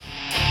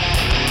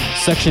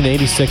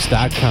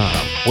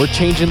Section86.com. We're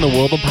changing the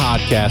world of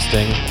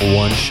podcasting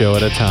one show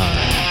at a time.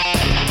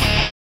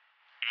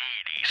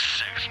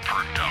 86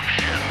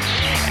 Productions.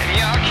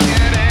 You're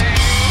kidding.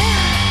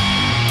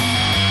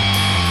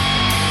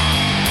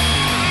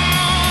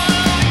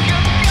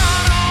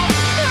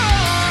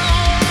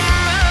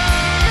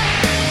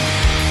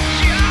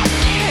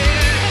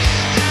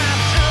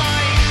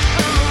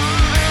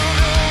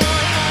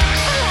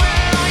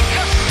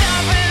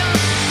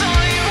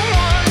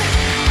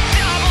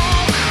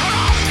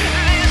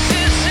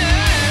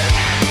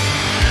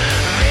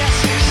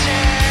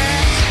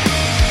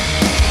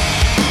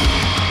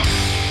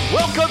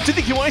 Welcome to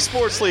the QI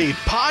Sports League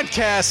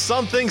podcast,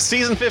 something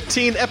season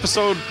 15,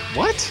 episode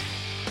what?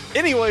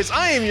 Anyways,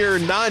 I am your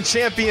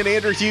non-champion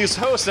Andrew Hughes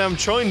host, and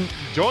I'm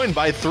joined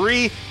by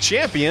three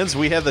champions.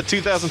 We have the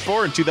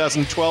 2004 and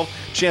 2012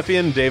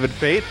 champion David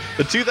Pate,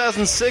 the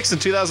 2006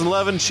 and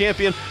 2011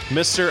 champion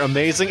Mr.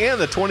 Amazing, and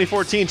the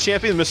 2014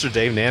 champion Mr.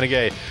 Dave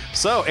Nanigay.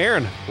 So,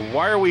 Aaron,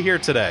 why are we here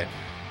today?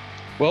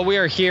 Well, we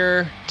are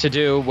here to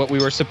do what we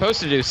were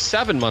supposed to do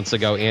 7 months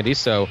ago, Andy.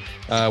 So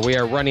we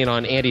are running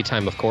on Andy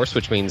time, of course,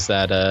 which means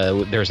that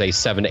there's a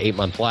 7 to 8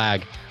 month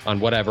lag on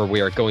whatever we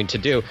are going to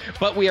do.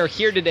 But we are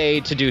here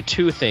today to do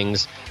two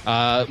things.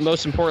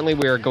 Most importantly,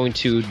 we are going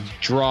to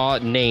draw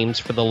names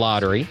for the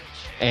lottery.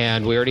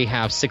 And we already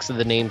have 6 of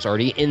the names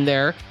already in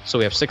there. So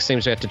we have 6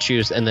 names we have to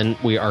choose. And then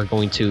we are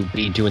going to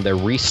be doing the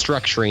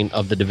restructuring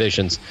of the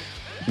divisions.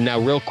 Now,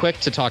 real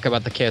quick to talk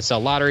about the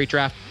KSL lottery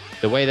draft.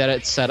 The way that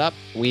it's set up,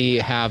 we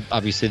have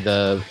obviously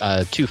the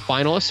 2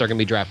 finalists are going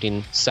to be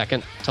drafting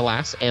second to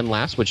last and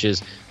last, which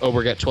is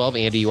Oberg at 12,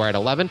 Andy, you are at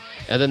 11.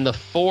 And then the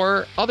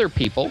 4 other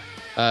people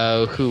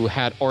who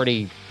had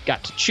already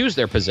got to choose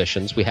their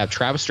positions, we have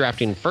Travis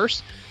drafting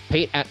first,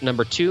 Pate at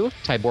number 2,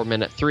 Ty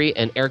Boardman at 3,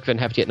 and Eric Van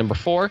Hefty at number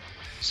 4.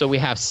 So we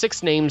have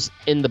 6 names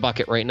in the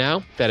bucket right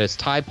now. That is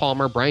Ty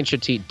Palmer, Brian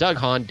Chattit, Doug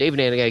Hahn, David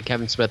Nanigay,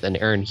 Kevin Smith, and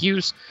Aaron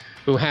Hughes,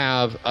 who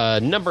have a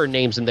number of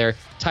names in there.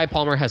 Ty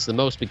Palmer has the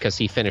most because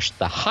he finished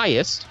the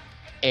highest,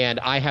 and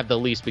I have the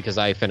least because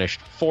I finished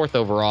 4th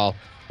overall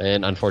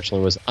and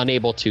unfortunately was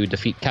unable to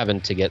defeat Kevin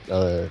to get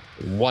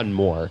one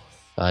more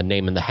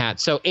name in the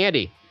hat. So,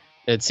 Andy,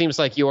 it seems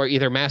like you are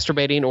either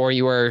masturbating or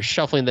you are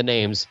shuffling the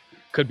names.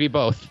 Could be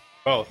both.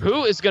 Both.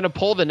 Who is going to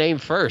pull the name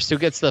first? Who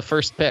gets the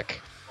first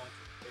pick?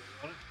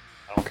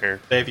 I don't care.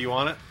 Dave, you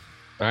want it?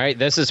 All right,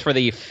 this is for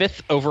the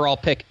 5th overall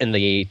pick in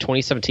the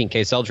 2017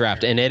 KSL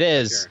draft, and it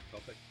is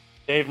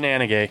Dave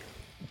Nanigay.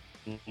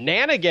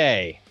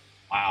 Nanigay.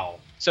 Wow.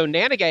 So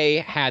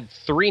Nanigay had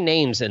 3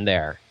 names in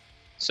there.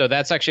 So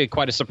that's actually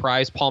quite a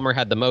surprise. Palmer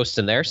had the most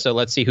in there. So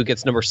let's see who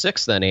gets number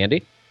 6 then,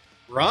 Andy.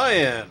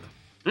 Ryan.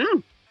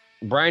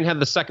 Brian had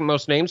the second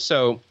most names.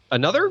 So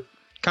another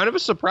kind of a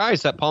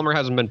surprise that Palmer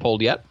hasn't been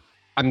pulled yet.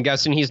 I'm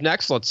guessing he's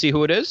next. Let's see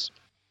who it is.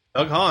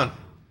 Doug Hahn.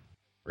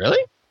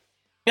 Really?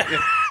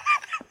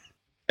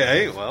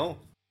 Okay, well.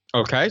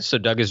 Okay, so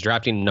Doug is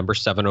drafting number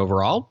 7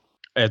 overall.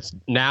 It's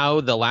now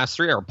the last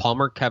 3 are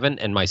Palmer, Kevin,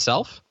 and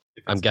myself.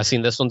 I'm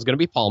guessing this one's going to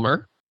be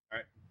Palmer. All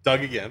right,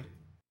 Doug again.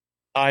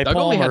 Ty Doug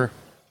only Palmer.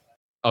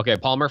 Okay,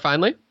 Palmer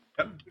finally.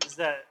 Yep. Is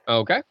that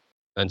Okay.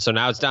 And so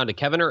now it's down to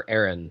Kevin or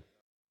Aaron.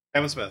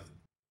 Kevin Smith.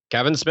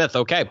 Kevin Smith,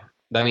 okay.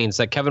 That means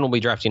that Kevin will be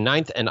drafting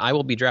 9th, and I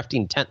will be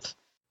drafting 10th.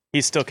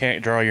 he still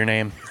can't draw your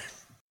name?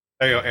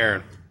 There you go,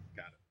 Aaron.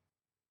 Got it.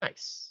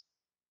 Nice.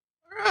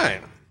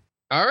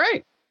 All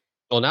right.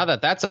 Well, now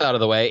that that's out of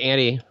the way,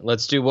 Andy,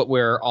 let's do what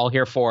we're all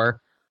here for.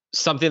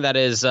 Something that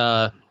is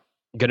going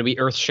to be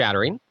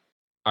earth-shattering.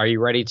 Are you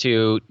ready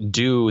to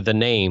do the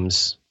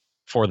names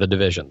for the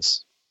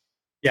divisions?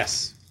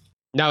 Yes.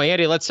 Now,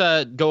 Andy, let's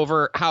go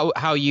over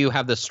how you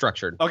have this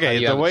structured.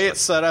 Okay, the way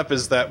it's set up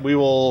is that we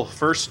will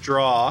first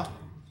draw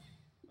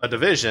a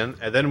division,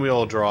 and then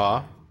we'll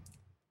draw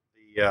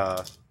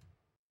the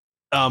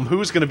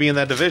who's going to be in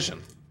that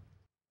division.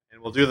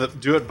 And we'll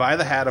do it by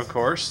the hat, of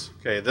course.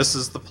 Okay, this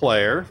is the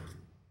player.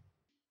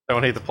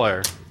 Don't hate the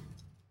player.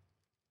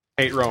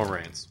 Hate Roman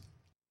Reigns.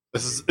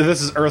 This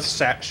is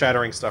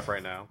earth-shattering stuff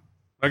right now.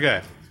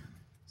 Okay,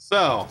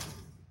 so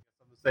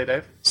something to say,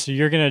 Dave? So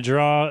you're going to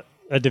draw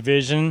a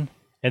division,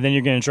 and then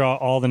you're going to draw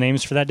all the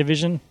names for that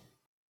division?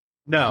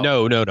 No.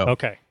 No.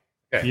 Okay.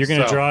 You're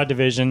going to draw a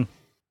division.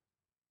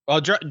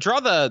 Well, draw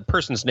the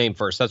person's name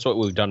first. That's what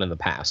we've done in the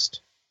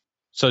past.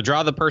 So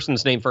draw the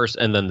person's name first,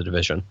 and then the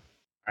division.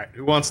 All right,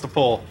 who wants to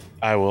pull?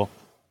 I will.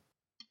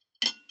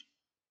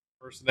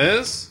 Person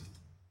is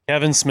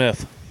Kevin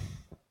Smith.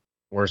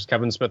 Where's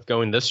Kevin Smith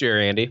going this year,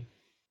 Andy?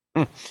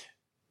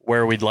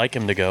 Where we'd like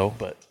him to go,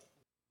 but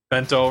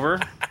bent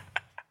over.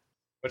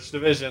 Which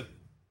division?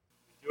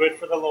 Do it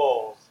for the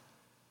Lowells.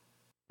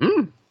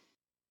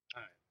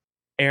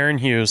 Aaron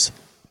Hughes.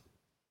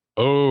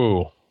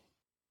 Oh.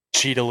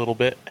 Cheat a little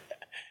bit.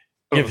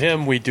 Give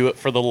him, we do it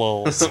for the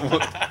lulls.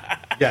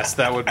 Yes,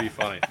 that would be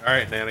funny. All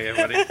right, Nanny,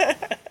 everybody.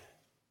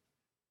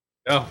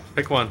 Oh,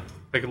 pick one.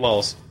 Pick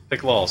lulls.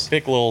 Pick lulls.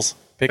 Pick lulls.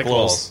 Pick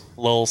lulls.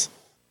 Lulls.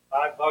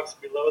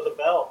 $5 below the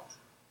belt.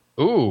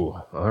 Ooh,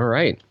 all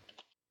right.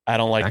 I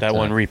don't like Back that to-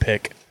 one.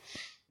 Repick.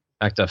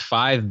 Back to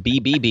 5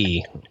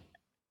 BBB.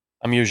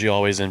 I'm usually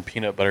always in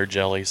peanut butter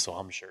jelly, so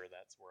I'm sure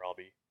that's where I'll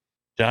be.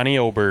 Johnny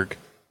Oberg.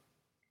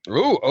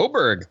 Ooh,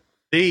 Oberg.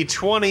 The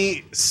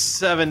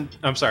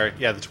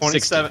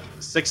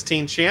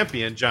 2016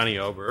 champion, Johnny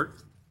Oberg.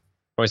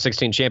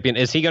 2016 champion.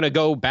 Is he going to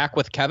go back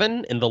with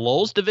Kevin in the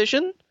Lowell's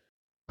division?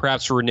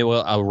 Perhaps renew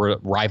a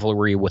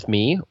rivalry with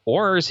me?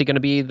 Or is he going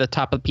to be the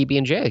top of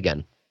PB&J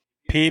again?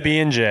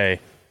 PB&J.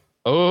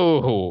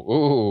 Oh,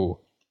 ooh.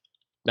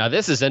 Now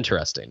this is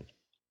interesting.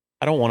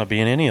 I don't want to be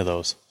in any of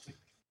those.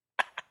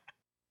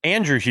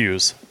 Andrew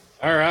Hughes.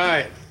 All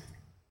right.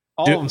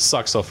 All of them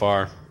suck so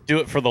far. Do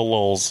it for the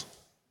lulz.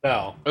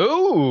 No.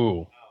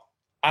 Ooh.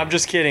 I'm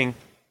just kidding.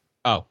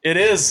 Oh. It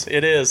is.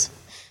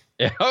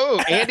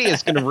 Oh, Andy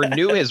is going to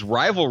renew his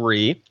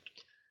rivalry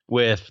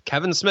with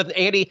Kevin Smith.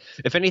 Andy,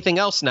 if anything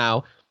else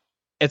now,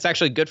 it's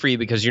actually good for you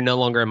because you're no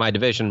longer in my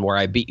division where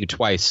I beat you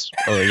twice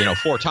or,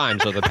 4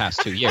 times over the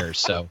past 2 years.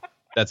 So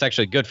that's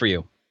actually good for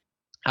you.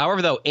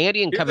 However, though,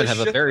 Andy and Kevin have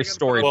a very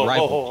storied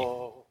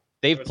rivalry.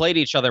 They've played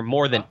each other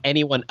more than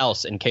anyone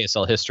else in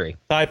KSL history.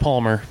 Ty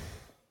Palmer.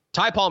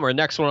 Ty Palmer,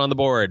 next one on the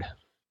board.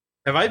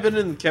 Have I been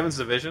in Kevin's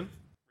division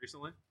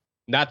recently?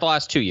 Not the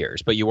last 2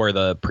 years, but you were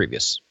the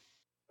previous.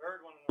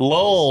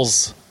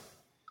 Lulz.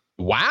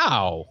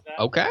 Wow.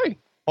 Okay.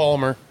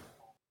 Palmer.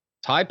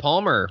 Ty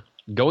Palmer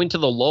going to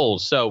the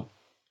Lowell's. So,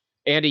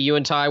 Andy, you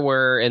and Ty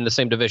were in the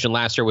same division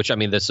last year, which, I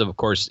mean, this, of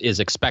course,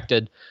 is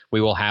expected. We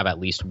will have at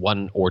least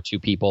 1 or 2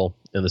 people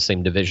in the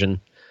same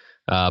division.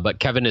 But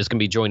Kevin is going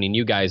to be joining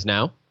you guys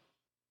now.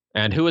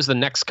 And who is the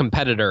next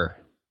competitor?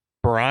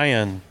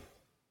 Brian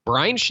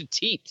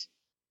Shatit.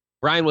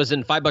 Brian was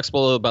in $5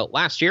 Below the Belt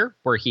last year,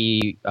 where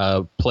he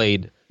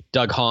played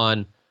Doug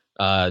Hahn,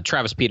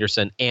 Travis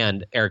Peterson,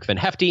 and Eric Van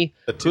Hefty.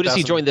 Who does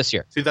he join this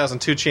year?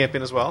 2002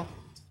 champion as well.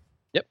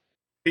 Yep.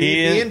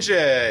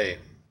 PB&J.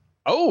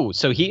 Oh,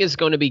 so he is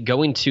going to be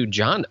going to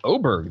John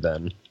Oberg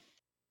then.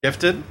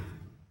 Gifted.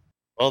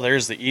 Well,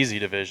 there's the easy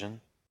division.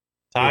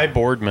 Ty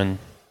Boardman.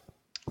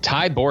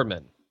 Ty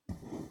Boardman.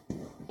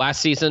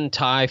 Last season,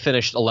 Ty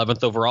finished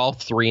 11th overall,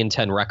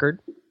 3-10 record.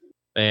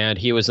 And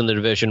he was in the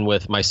division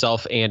with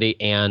myself, Andy,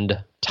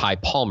 and Ty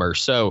Palmer.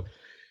 So,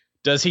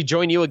 does he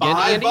join you again,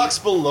 Andy?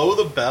 $5 below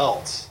the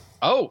belt.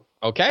 Oh,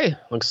 okay.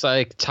 Looks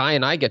like Ty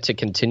and I get to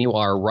continue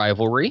our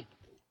rivalry.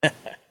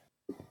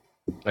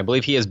 I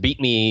believe he has beat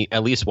me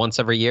at least once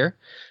every year.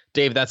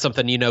 Dave, that's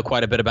something you know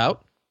quite a bit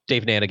about.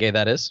 Dave Nanigay,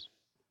 that is.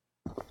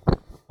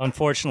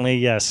 Unfortunately,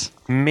 yes.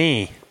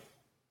 Me.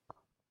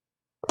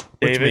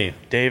 Which me?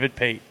 David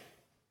Pate.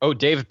 Oh,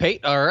 David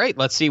Pate. All right.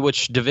 Let's see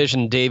which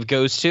division Dave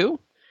goes to.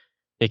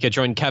 He could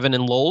join Kevin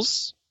and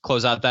Lowell's,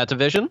 close out that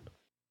division.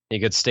 He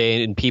could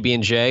stay in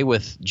PB&J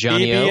with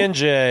Johnny O.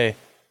 PB&J.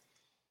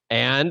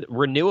 And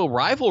renew a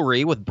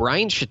rivalry with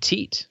Brian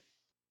Shatit.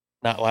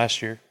 Not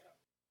last year.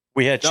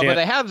 We had No, but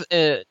they have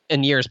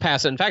in years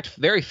past. In fact,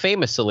 very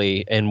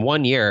famously, in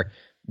 1 year,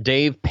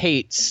 Dave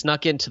Pate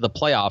snuck into the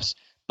playoffs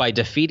by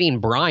defeating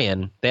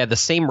Brian. They had the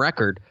same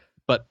record,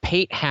 but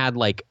Pate had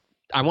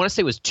I want to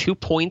say it was 2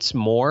 points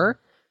more,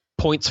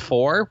 points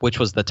for, which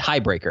was the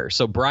tiebreaker.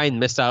 So Brian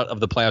missed out of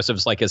the playoffs. It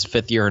was like his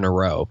 5th year in a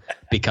row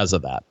because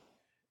of that.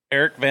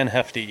 Eric Van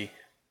Hefty.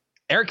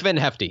 Eric Van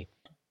Hefty.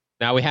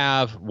 Now we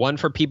have 1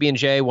 for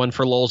PB&J, 1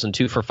 for Lowell's, and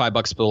 2 for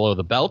 $5 below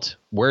the belt.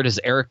 Where does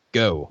Eric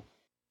go?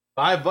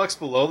 $5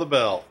 below the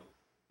belt.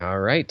 All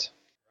right.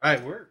 All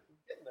right, we're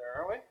getting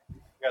there, aren't we?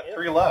 We got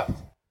 3 left.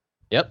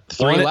 Yep,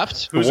 3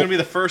 left. Who's going to be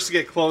the first to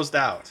get closed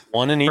out?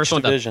 1 in each First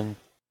one division.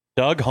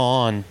 Doug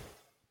Hahn.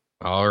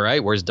 All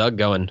right, where's Doug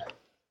going?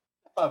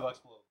 $5 below.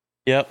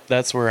 Yep,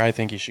 that's where I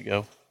think he should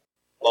go.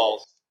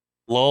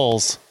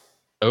 Lulz.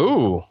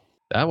 Oh,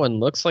 that one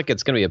looks like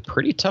it's going to be a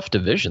pretty tough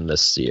division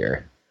this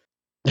year.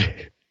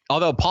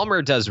 Although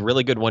Palmer does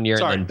really good 1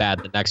 year and then bad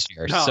the next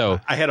year. No,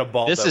 So I had a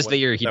ball. this is the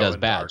year he does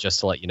bad,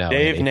 just to let you know.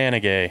 Dave Andy.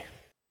 Nanigay.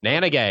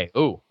 Nanigay.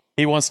 Ooh.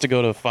 He wants to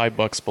go to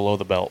 $5 below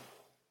the belt.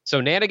 So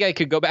Nanigay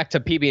could go back to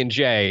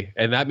PB&J,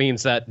 and that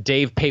means that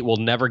Dave Pate will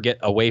never get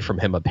away from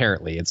him,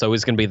 apparently. It's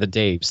always going to be the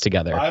Daves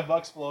together.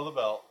 $5 below the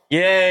belt.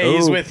 Yay,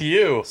 he's Ooh. with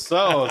you.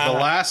 So the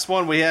last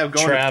one we have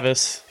going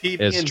Travis. to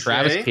PB&J Is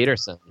Travis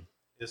Peterson.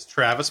 is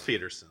Travis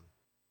Peterson.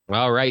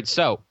 All right,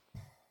 so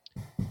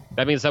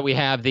that means that we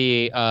have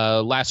the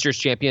last year's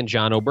champion,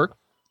 John Oberg,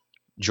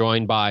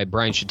 joined by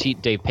Brian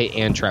Shatit, Dave Pate,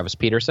 and Travis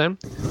Peterson.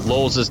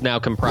 Lowell's is now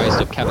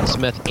comprised of Kevin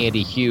Smith,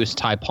 Andy Hughes,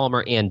 Ty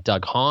Palmer, and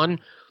Doug Hahn.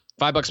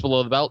 $5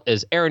 below the belt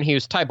is Aaron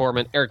Hughes, Ty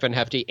Boardman, Eric Van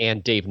Hefty,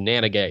 and Dave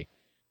Nanigay.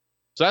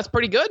 So that's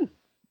pretty good.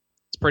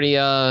 It's pretty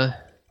will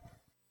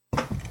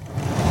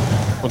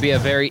be a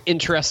very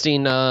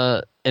interesting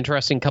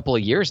couple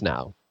of years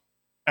now.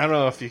 I don't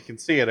know if you can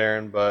see it,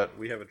 Aaron, but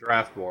we have a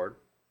draft board.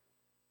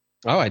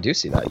 Oh, I do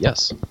see that.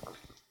 Yes.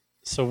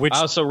 So which I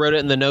also wrote it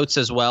in the notes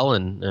as well,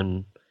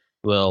 and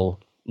we'll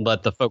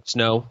let the folks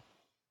know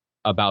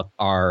about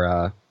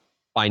our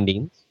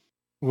findings.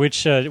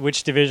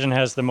 which division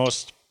has the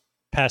most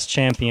past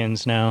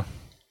champions now?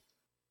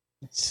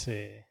 Let's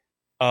see.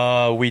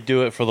 We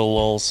do it for the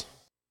lulz.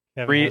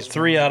 Kevin has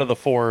Three one. out of the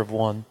 4 have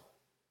won.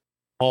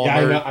 Yeah,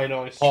 Palmer, I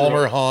know.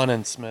 Palmer, Hahn,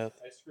 and Smith.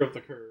 I screwed up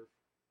the curve.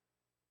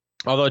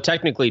 Although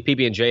technically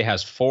PB&J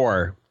has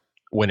 4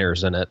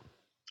 winners in it,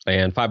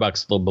 and $5 a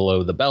little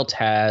below the belt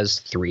has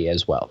 3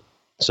 as well.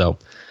 So,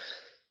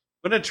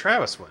 When did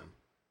Travis win?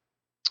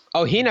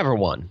 oh, he never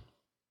won.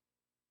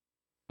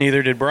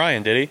 Neither did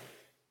Brian, did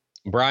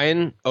he?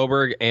 Brian,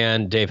 Oberg,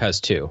 and Dave has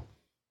 2.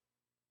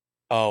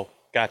 Oh,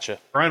 gotcha.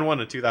 Brian won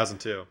in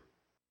 2002.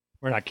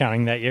 We're not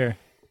counting that year.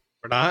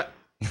 We're not?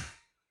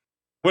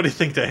 What do you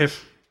think,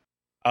 Dave?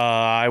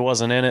 I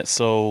wasn't in it,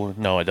 so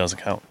no, it doesn't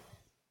count.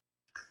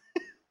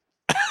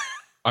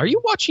 Are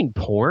you watching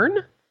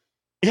porn?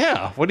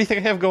 Yeah, what do you think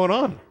I have going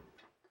on?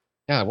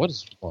 Yeah, what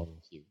is wrong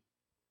with you?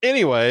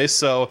 Anyway,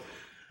 so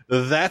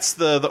that's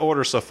the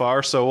order so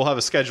far. So we'll have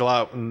a schedule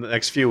out in the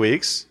next few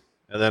weeks.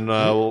 And then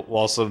we'll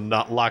also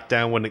not lock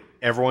down when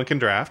everyone can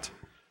draft.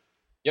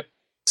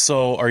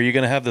 So are you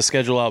going to have the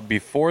schedule out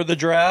before the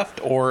draft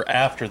or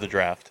after the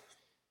draft?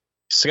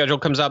 Schedule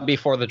comes out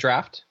before the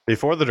draft.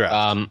 Before the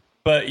draft.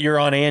 But you're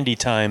on Andy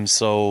time,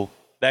 so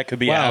that could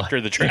be Well, after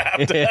the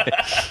draft.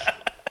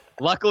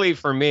 Luckily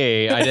for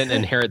me, I didn't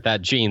inherit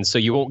that gene, so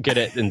you won't get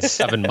it in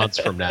 7 months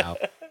from now.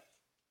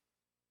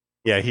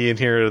 Yeah, he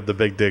inherited the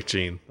big dick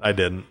gene. I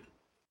didn't.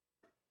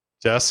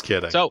 Just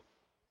kidding. So,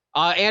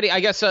 Andy,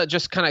 I guess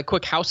just kind of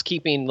quick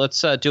housekeeping.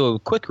 Let's do a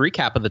quick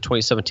recap of the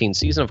 2017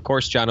 season. Of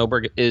course, John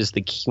Oberg is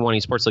the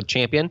Kewanee Sports League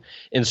champion.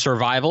 In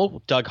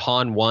Survival, Doug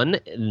Hahn won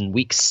in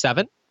Week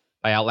 7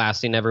 by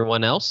outlasting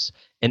everyone else.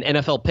 In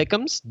NFL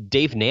Pick'ems,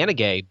 Dave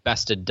Nanigay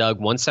bested Doug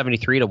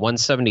 173 to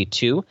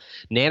 172.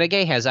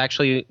 Nanigay has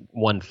actually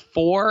won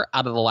 4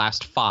 out of the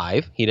last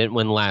 5. He didn't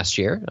win last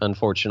year,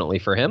 unfortunately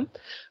for him.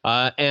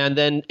 And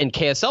then in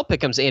KSL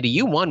Pick'ems, Andy,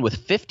 you won with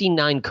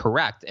 59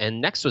 correct, and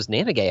next was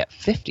Nanigay at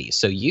 50.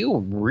 So you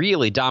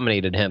really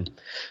dominated him.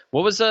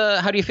 What was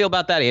how do you feel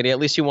about that, Andy? At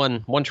least you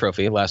won 1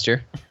 trophy last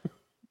year.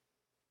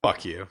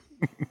 Fuck you.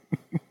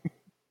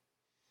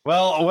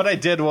 Well, what I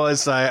did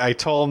was I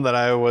told him that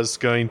I was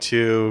going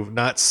to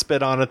not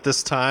spit on it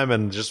this time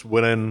and just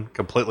went in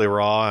completely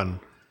raw. And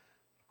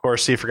of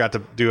course, he forgot to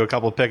do a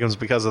couple of pick'ems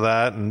because of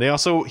that. And he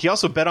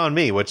also bet on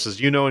me, which is,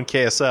 in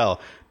KSL,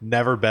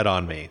 never bet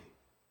on me.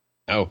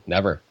 Oh,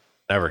 never.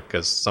 Never,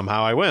 because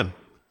somehow I win.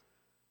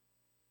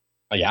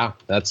 Oh, yeah,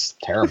 that's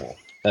terrible.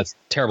 That's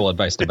terrible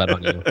advice to bet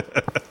on you.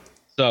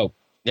 So,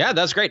 yeah,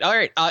 that's great. All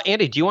right,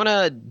 Andy, do you want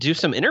to do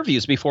some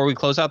interviews before we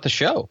close out the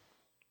show?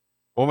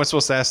 What am I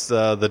supposed to ask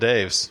the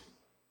Daves?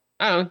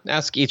 I don't know.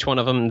 Ask each one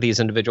of them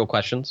these individual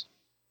questions.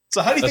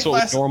 So how do you That's think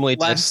what we normally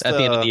did last, at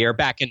the end of the year,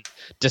 back in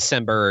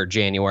December or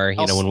January,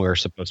 when we were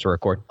supposed to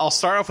record. I'll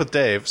start off with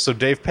Dave. So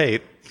Dave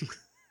Pate,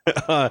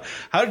 how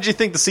did you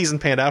think the season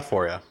panned out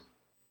for you?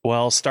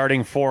 Well,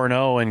 starting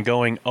 4-0 and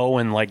going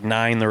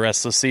 0-9 the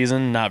rest of the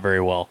season, not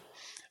very well.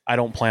 I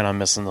don't plan on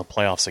missing the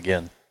playoffs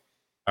again.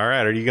 All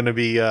right. Are you going to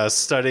be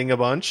studying a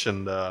bunch?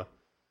 And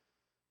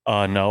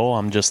no,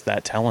 I'm just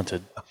that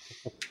talented.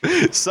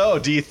 So,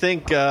 do you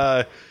think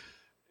that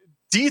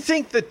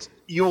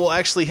you will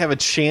actually have a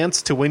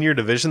chance to win your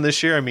division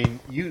this year? I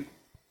mean, you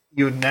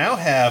now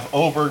have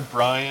Oberg,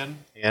 Brian,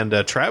 and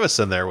Travis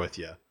in there with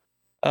you.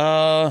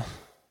 Odds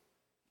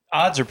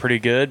are pretty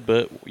good,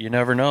 but you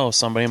never know.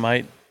 Somebody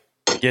might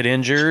get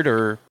injured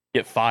or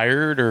get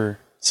fired or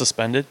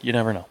suspended. You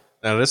never know.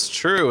 That is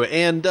true.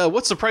 And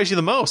what surprised you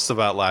the most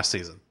about last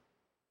season?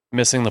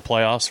 Missing the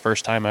playoffs,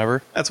 first time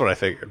ever. That's what I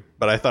figured,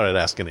 but I thought I'd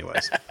ask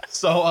anyways.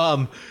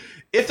 So,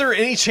 if there are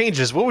any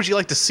changes, what would you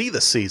like to see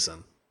this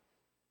season?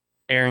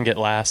 Aaron get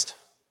last.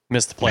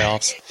 Miss the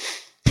playoffs.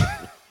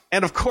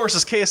 And of course,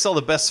 is KSL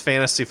the best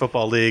fantasy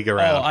football league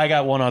around? Oh, I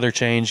got one other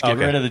change. Get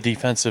Okay. rid of the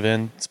defensive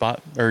end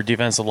spot or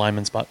defensive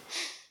lineman spot.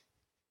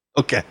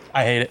 Okay.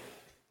 I hate it.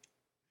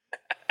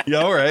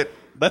 Yeah, all right.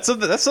 That's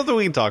something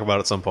we can talk about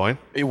at some point.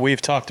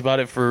 We've talked about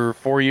it for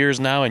 4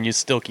 years now, and you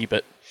still keep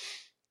it.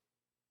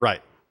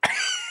 Right.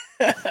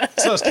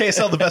 So is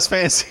KSL the best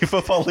fantasy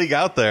football league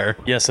out there?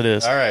 Yes, it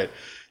is. All right.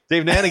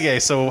 Dave Nanigay,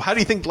 so how do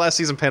you think the last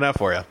season panned out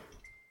for you?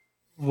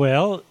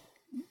 Well,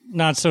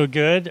 not so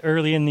good.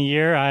 Early in the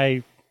year,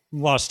 I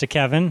lost to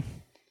Kevin.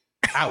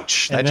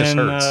 Ouch. That And just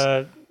then,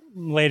 hurts.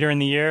 Later in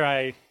the year,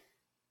 I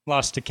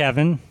lost to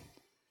Kevin.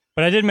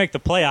 But I did make the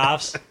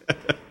playoffs,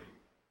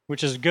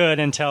 which is good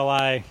until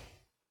I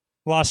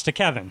lost to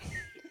Kevin.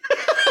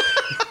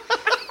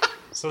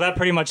 So that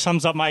pretty much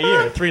sums up my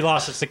year. 3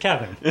 losses to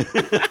Kevin.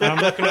 And I'm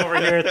looking over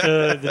here at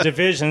the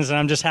divisions, and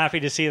I'm just happy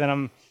to see that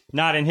I'm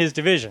not in his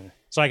division.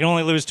 So I can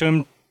only lose to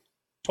him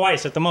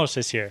twice at the most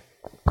this year.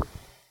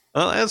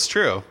 Well, that's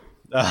true.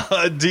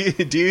 Do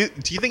you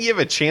think you have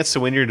a chance to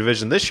win your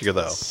division this year,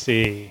 though? Let's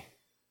see.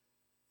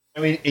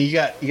 I mean, you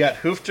got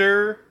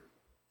Hoofter,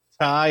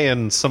 Ty,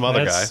 and some other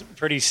guy. That's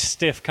pretty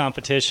stiff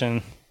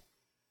competition.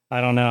 I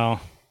don't know.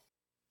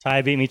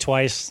 Ty beat me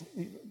twice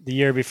the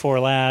year before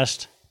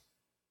last.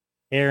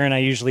 Aaron I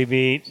usually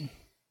beat.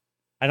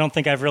 I don't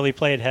think I've really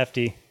played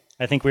Hefty.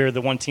 I think we were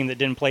the one team that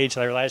didn't play each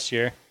other last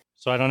year.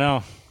 So I don't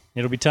know.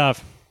 It'll be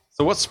tough.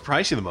 So what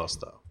surprised you the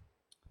most,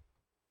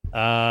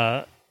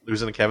 though?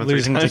 Losing to Kevin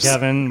Losing 3 to times?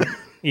 Kevin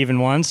even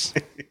once.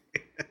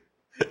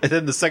 And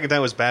then the second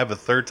time was bad, but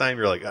the third time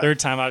you're like, Third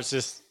time I was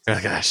just You're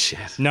like, ah,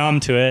 shit. numb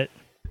to it.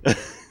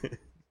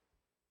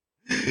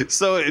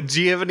 So,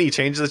 do you have any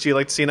changes that you'd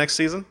like to see next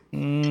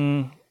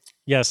season?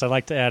 Yes, I'd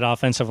like to add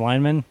offensive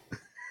linemen.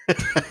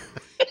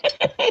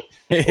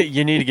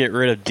 You need to get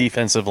rid of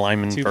defensive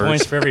linemen 2 first.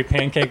 points for every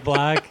pancake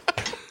block.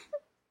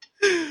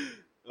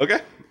 Okay.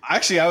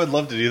 Actually, I would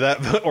love to do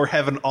that, or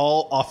have an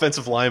all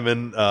offensive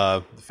lineman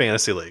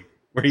fantasy league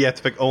where you have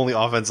to pick only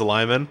offensive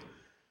linemen,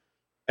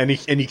 and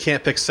you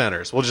can't pick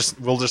centers. We'll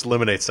just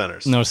eliminate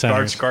centers. No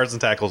centers. Guards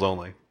and tackles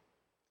only.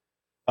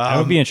 That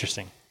would be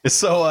interesting.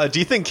 So, do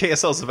you think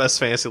KSL is the best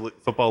fantasy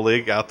football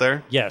league out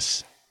there?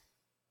 Yes.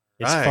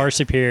 It's Right. far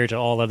superior to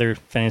all other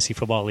fantasy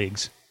football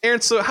leagues. Aaron,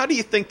 so how do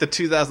you think the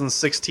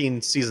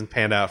 2016 season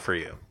panned out for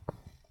you?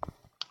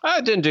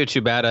 I didn't do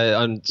too bad.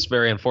 It's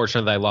very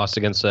unfortunate that I lost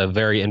against a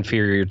very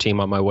inferior team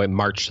on my way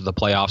march to the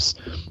playoffs.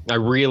 I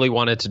really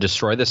wanted to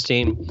destroy this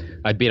team.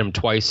 I beat them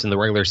twice in the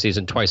regular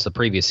season, twice the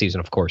previous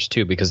season, of course,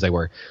 too, because they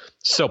were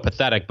so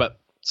pathetic. But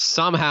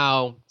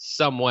somehow,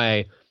 some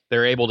way,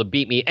 they're able to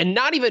beat me and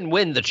not even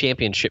win the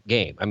championship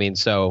game. I mean,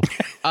 so,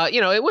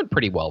 it went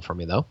pretty well for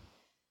me, though.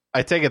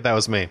 I take it that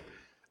was me.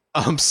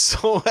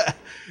 So,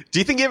 do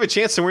you think you have a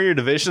chance to win your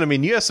division? I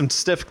mean, you have some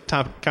stiff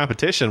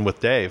competition with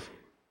Dave.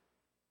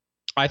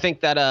 I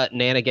think that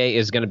Nanagay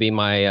is going to be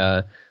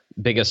my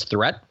biggest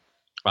threat.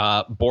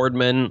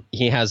 Boardman,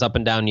 he has up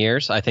and down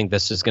years. I think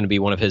this is going to be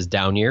one of his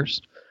down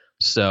years.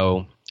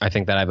 So I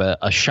think that I have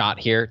a shot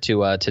here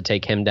to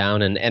take him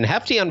down. And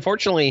Hefty,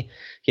 unfortunately,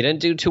 he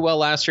didn't do too well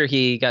last year.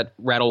 He got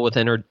rattled with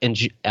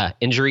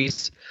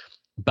injuries.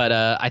 But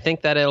I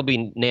think that it'll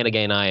be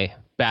Nanagay and I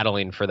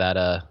battling for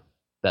that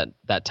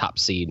top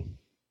seed.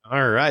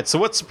 All right. So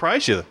what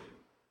surprised you?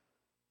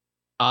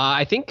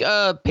 I think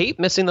Pate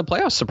missing the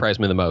playoffs surprised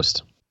me the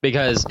most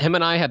because him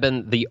and I have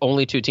been the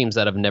only two teams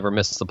that have never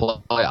missed the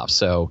playoffs.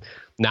 So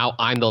now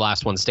I'm the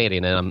last one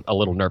standing, and I'm a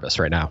little nervous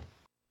right now.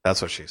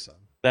 That's what she said.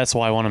 That's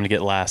why I want him to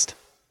get last.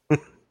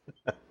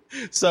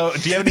 So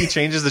do you have any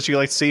changes that you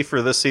like to see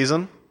for this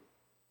season?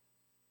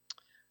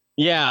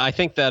 Yeah, I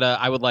think that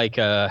I would like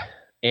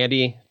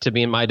Andy to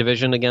be in my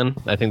division again.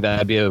 I think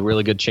that'd be a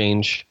really good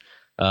change.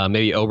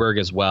 Maybe Oberg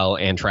as well,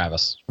 and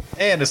Travis.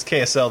 And is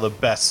KSL the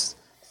best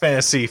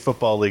fantasy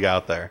football league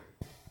out there?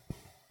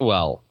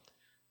 Well,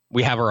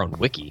 we have our own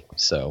wiki,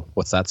 so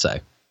what's that say?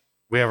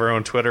 We have our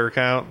own Twitter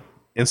account,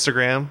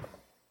 Instagram,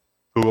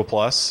 Google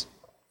Plus,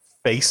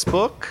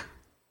 Facebook,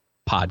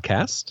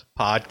 Podcast.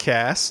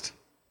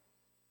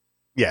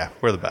 Yeah,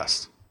 we're the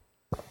best.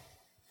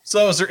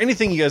 So is there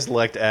anything you guys would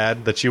like to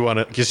add that you want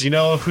to, because you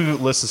know who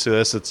listens to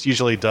this? It's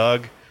usually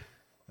Doug,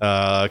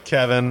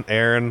 Kevin,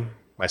 Aaron,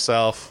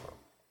 myself,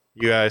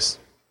 you guys.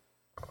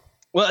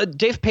 Well,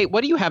 Dave Pate,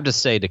 what do you have to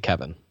say to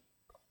Kevin?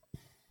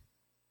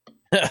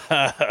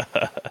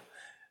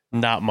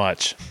 Not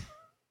much.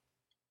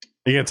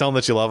 You gonna tell him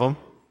that you love him?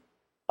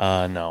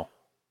 No.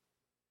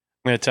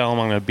 I'm going to tell him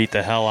I'm going to beat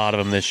the hell out of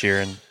him this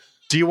year. And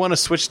Do you want to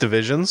switch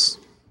divisions?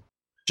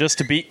 just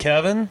to beat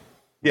Kevin?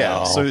 Yeah,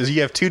 No. so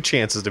you have 2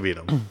 chances to beat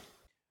him.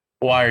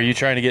 Why, are you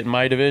trying to get in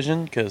my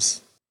division?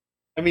 Because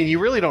I mean, you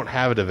really don't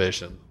have a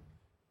division.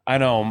 I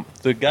know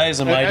the guys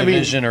in my I mean-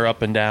 division are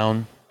up and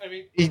down. I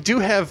mean, you do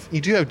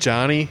have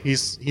Johnny.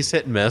 He's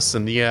hit and miss,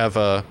 and you have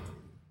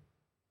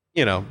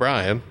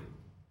Brian.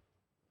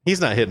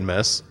 He's not hit and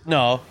miss.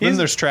 No, Then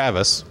there's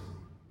Travis.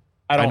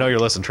 I know you're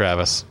listening,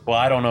 Travis. Well,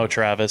 I don't know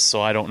Travis,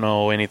 so I don't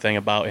know anything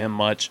about him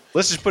much.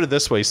 Let's just put it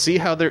this way: see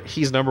how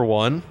he's number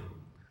 1.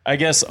 I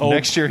guess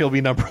Next year he'll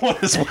be number 1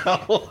 as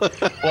well.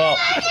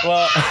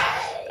 Well,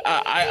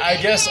 I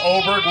guess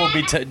Oberg will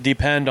be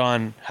depend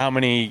on how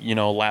many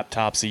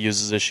laptops he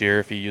uses this year.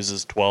 If he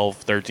uses 12,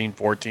 13,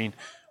 14,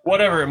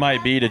 whatever it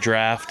might be to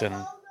draft, and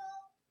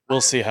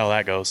we'll see how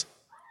that goes.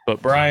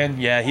 But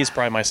Brian, yeah, he's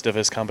probably my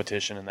stiffest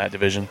competition in that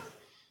division.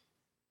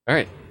 All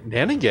right,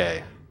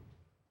 Nanagay.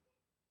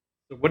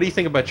 What do you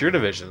think about your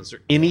division? Is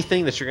there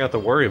anything that you're going to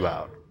have to worry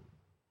about?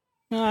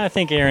 No, I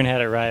think Aaron had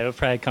it right. It'll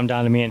probably come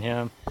down to me and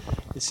him.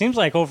 It seems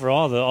like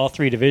overall, all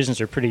 3 divisions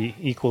are pretty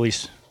equally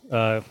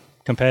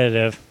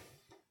competitive.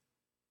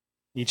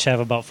 Each have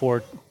about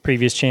 4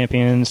 previous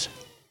champions.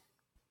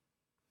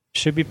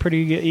 Should be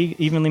pretty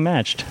evenly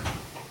matched.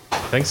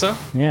 Think so?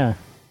 Yeah.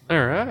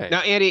 All right.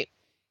 Now, Andy,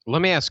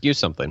 let me ask you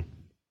something.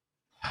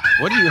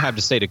 What do you have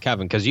to say to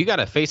Kevin? Because you got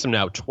to face him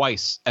now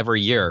twice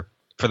every year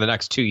for the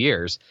next 2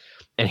 years,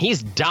 and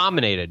he's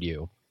dominated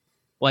you,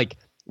 like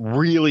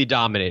really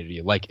dominated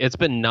you. Like it's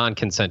been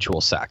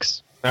non-consensual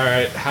sex. All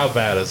right. How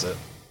bad is it?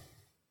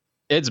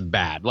 It's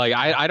bad. Like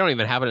I don't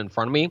even have it in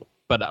front of me.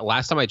 But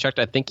last time I checked,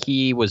 I think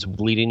he was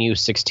leading you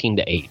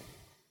 16-8.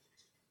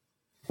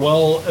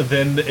 Well,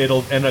 then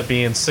it'll end up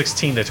being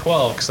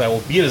 16-12 because I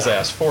will beat his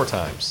ass 4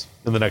 times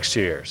in the next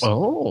 2 years.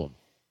 Oh.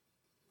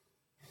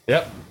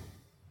 Yep.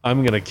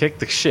 I'm going to kick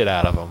the shit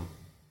out of him.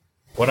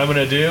 What I'm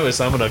going to do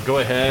is I'm going to go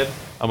ahead,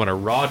 I'm going to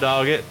raw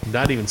dog it,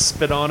 not even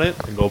spit on it,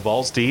 and go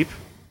balls deep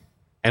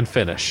and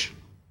finish.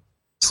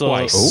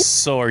 Twice.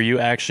 So are you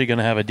actually going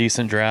to have a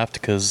decent draft?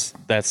 Because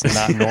that's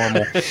not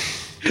normal.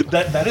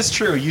 That is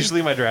true.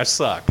 Usually my drafts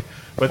suck.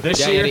 But this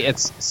Yeah, year, Andy,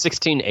 it's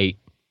 16-8.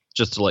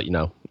 Just to let you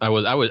know,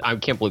 I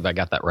can't believe I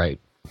got that right.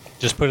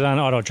 Just put it on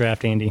auto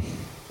draft, Andy.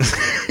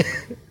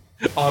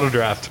 Auto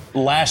draft.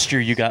 Last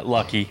year you got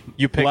lucky.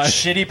 You picked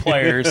shitty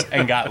players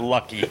and got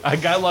lucky. I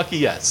got lucky,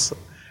 yes.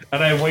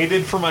 And I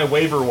waited for my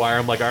waiver wire.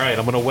 I'm like, all right,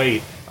 I'm going to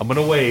wait.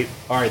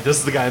 All right, this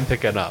is the guy I'm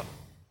picking up.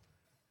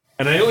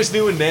 And I always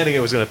knew when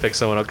Nanigan was going to pick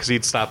someone up because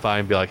he'd stop by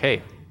and be like,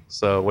 hey,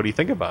 so what do you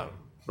think about it?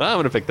 Well, I'm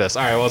going to pick this.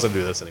 All right, I wasn't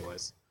going to do this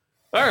anyways.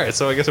 All right,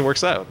 so I guess it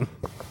works out.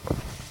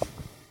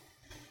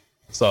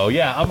 So,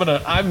 yeah,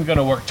 I'm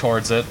gonna work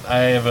towards it. I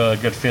have a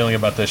good feeling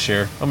about this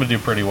year. I'm going to do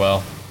pretty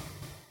well.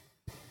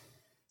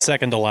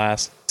 Second to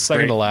last.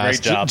 Second to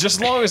last. Great job.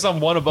 Just as long as I'm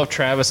one above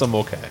Travis, I'm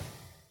okay.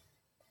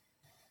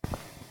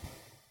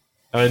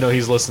 I know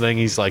he's listening.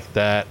 He's like,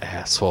 that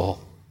asshole.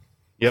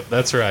 Yep,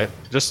 that's right.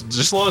 Just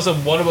as long as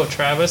I'm one above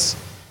Travis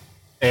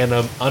and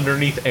I'm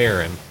underneath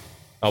Aaron,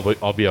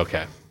 I'll be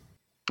okay.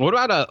 What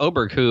about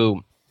Oberg,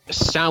 who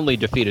soundly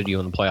defeated you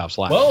in the playoffs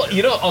last? Well,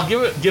 I'll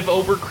give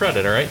Oberg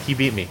credit. All right, he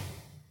beat me.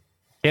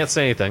 Can't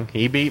say anything.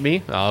 He beat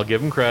me. I'll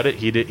give him credit.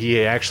 He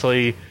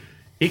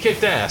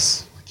kicked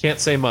ass. Can't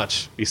say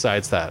much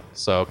besides that.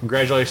 So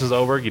congratulations,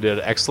 Oberg. You did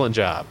an excellent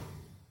job.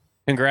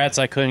 Congrats,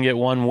 I couldn't get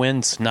one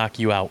win to knock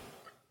you out.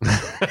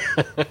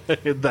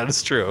 That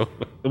is true.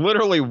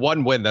 Literally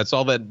one win. That's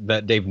all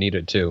that Dave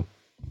needed, too.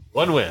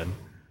 One win.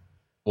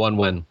 One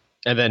win.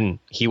 And then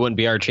he wouldn't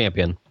be our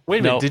champion. Wait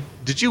a minute.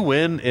 Did you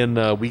win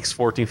in weeks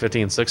 14,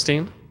 15, and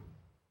 16?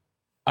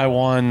 I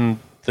won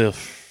the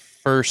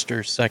first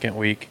or second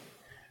week.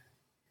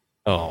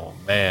 Oh,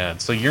 man.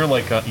 So you're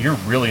you're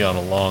really on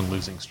a long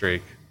losing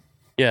streak.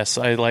 Yes,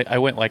 I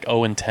went like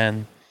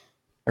 0-10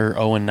 or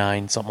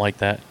 0-9, something like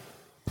that.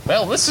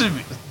 Well, this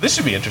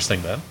should be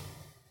interesting then.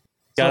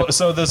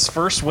 So this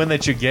first win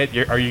that you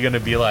get, are you going to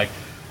be like,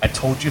 I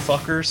told you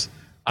fuckers,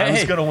 I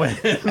was going to win?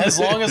 As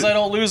long as I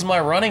don't lose my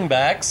running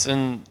backs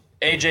and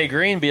AJ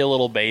Green be a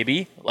little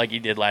baby like he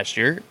did last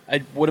year,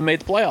 I would have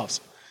made the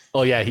playoffs.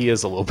 Oh, yeah, he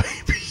is a little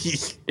baby.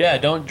 Yeah,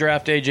 don't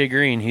draft AJ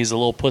Green. He's a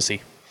little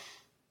pussy.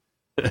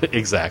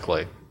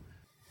 Exactly.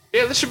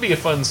 Yeah, this should be a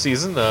fun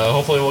season.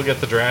 Hopefully we'll get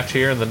the draft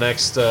here in the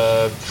next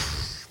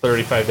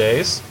 35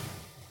 days.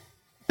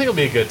 I think it'll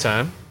be a good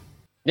time.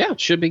 Yeah, it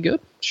should be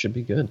good. Should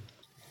be good.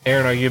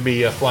 Aaron, are you going to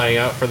be flying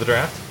out for the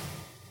draft?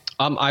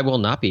 I will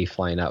not be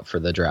flying out for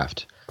the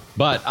draft.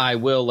 But I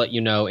will let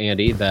you know,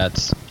 Andy,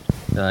 that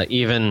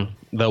even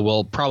though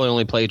we'll probably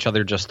only play each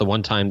other just the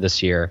one time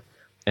this year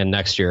and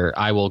next year,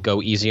 I will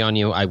go easy on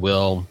you. I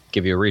will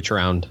give you a reach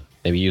around,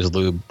 maybe use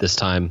lube this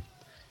time.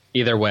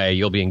 Either way,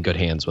 you'll be in good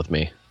hands with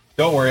me.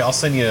 Don't worry, I'll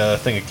send you a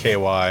thing of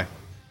KY.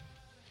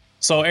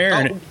 So,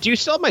 Aaron... do you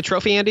still have my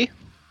trophy, Andy?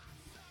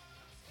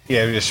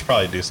 Yeah, we should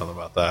probably do something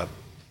about that.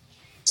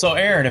 So,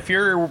 Aaron, if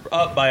you're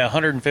up by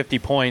 150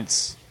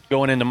 points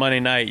going into Monday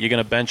night, you're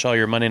going to bench all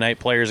your Monday night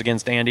players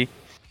against Andy?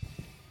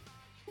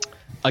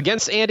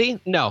 Against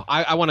Andy? No,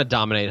 I want to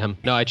dominate him.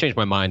 No, I changed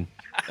my mind.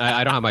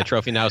 I don't have my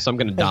trophy now, so I'm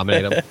going to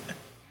dominate him.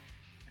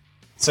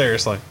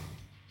 Seriously.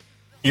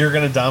 You're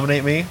going to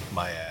dominate me?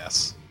 My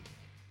ass.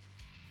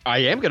 I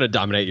am going to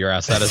dominate your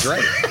ass. That is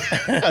right.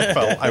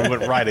 I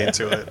went right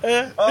into it.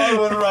 I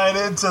went right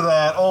into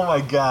that. Oh,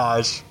 my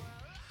gosh.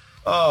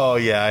 Oh,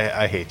 yeah,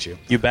 I hate you.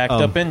 You backed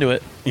up into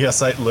it.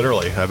 Yes, I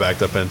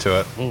backed up into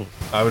it.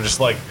 I was just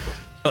like,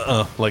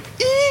 like,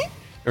 ee!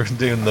 Or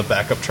doing the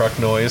backup truck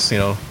noise,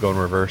 going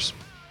reverse.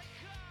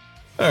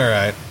 All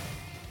right.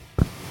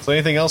 So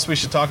anything else we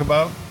should talk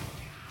about?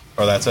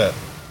 Or that's it?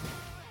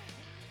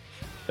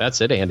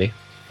 That's it, Andy.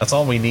 That's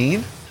all we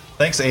need?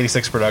 Thanks to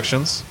 86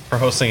 Productions for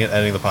hosting and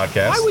editing the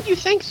podcast. Why would you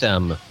thank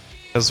them?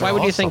 Why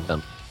would you thank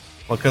them?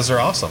 Well, because they're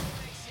awesome.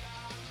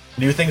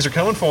 New things are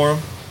coming for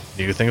them.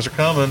 New things are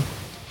coming.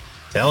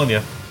 Telling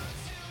you.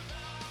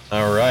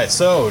 All right.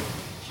 So,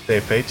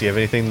 Dave Pate, do you have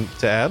anything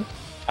to add?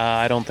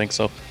 I don't think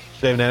so.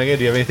 Dave Nanigan,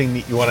 do you have anything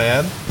that you want to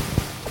add?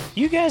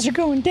 You guys are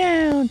going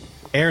down.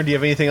 Aaron, do you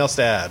have anything else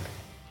to add?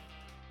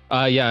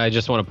 Yeah, I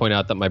just want to point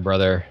out that my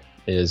brother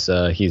is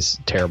he's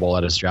terrible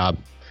at his job,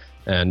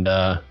 and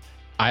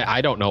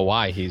I don't know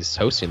why he's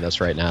hosting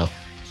this right now.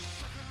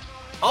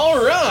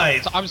 All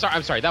right. I'm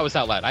sorry. That was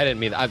out loud. I didn't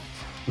mean that.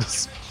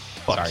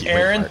 Sorry,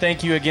 Aaron,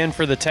 thank you again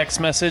for the text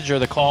message or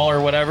the call or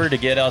whatever to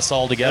get us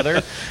all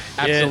together.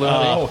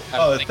 Absolutely.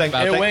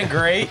 It went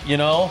great.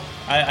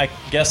 I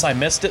guess I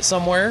missed it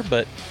somewhere,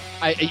 but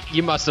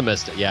you must have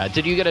missed it. Yeah.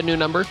 Did you get a new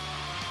number?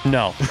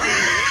 No.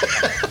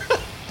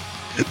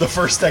 The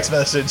first text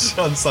message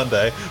on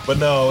Sunday, but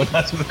no.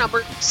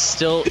 Number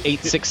still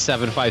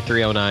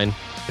 8675309.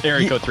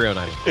 Area code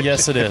 309.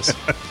 Yes, it is.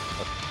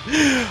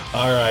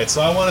 All right,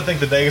 so I want to thank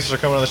the Dagers for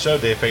coming on the show.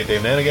 Dave Pate,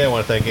 Dave Nanigan. I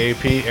want to thank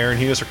AP, Aaron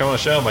Hughes for coming on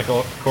the show.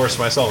 Of course,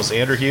 myself is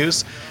Andrew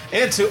Hughes.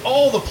 And to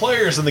all the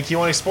players in the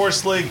Kiwanee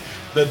Sports League,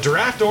 the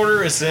draft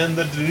order is in,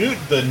 the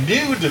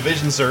new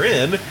divisions are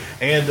in,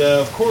 and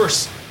of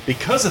course,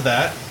 because of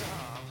that,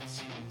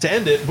 to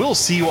end it, we'll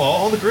see you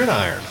all on the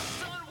gridiron.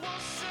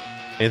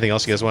 Anything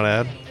else you guys want to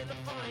add?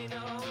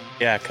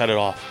 Yeah, cut it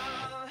off.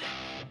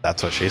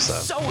 That's what she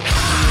said.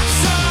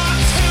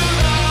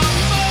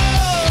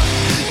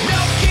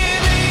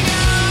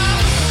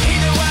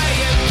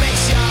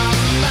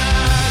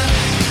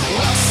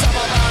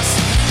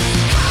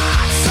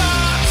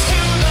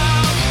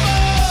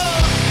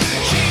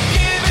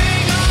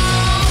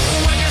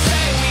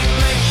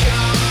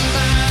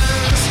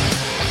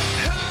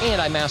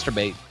 and I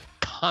masturbate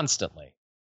constantly.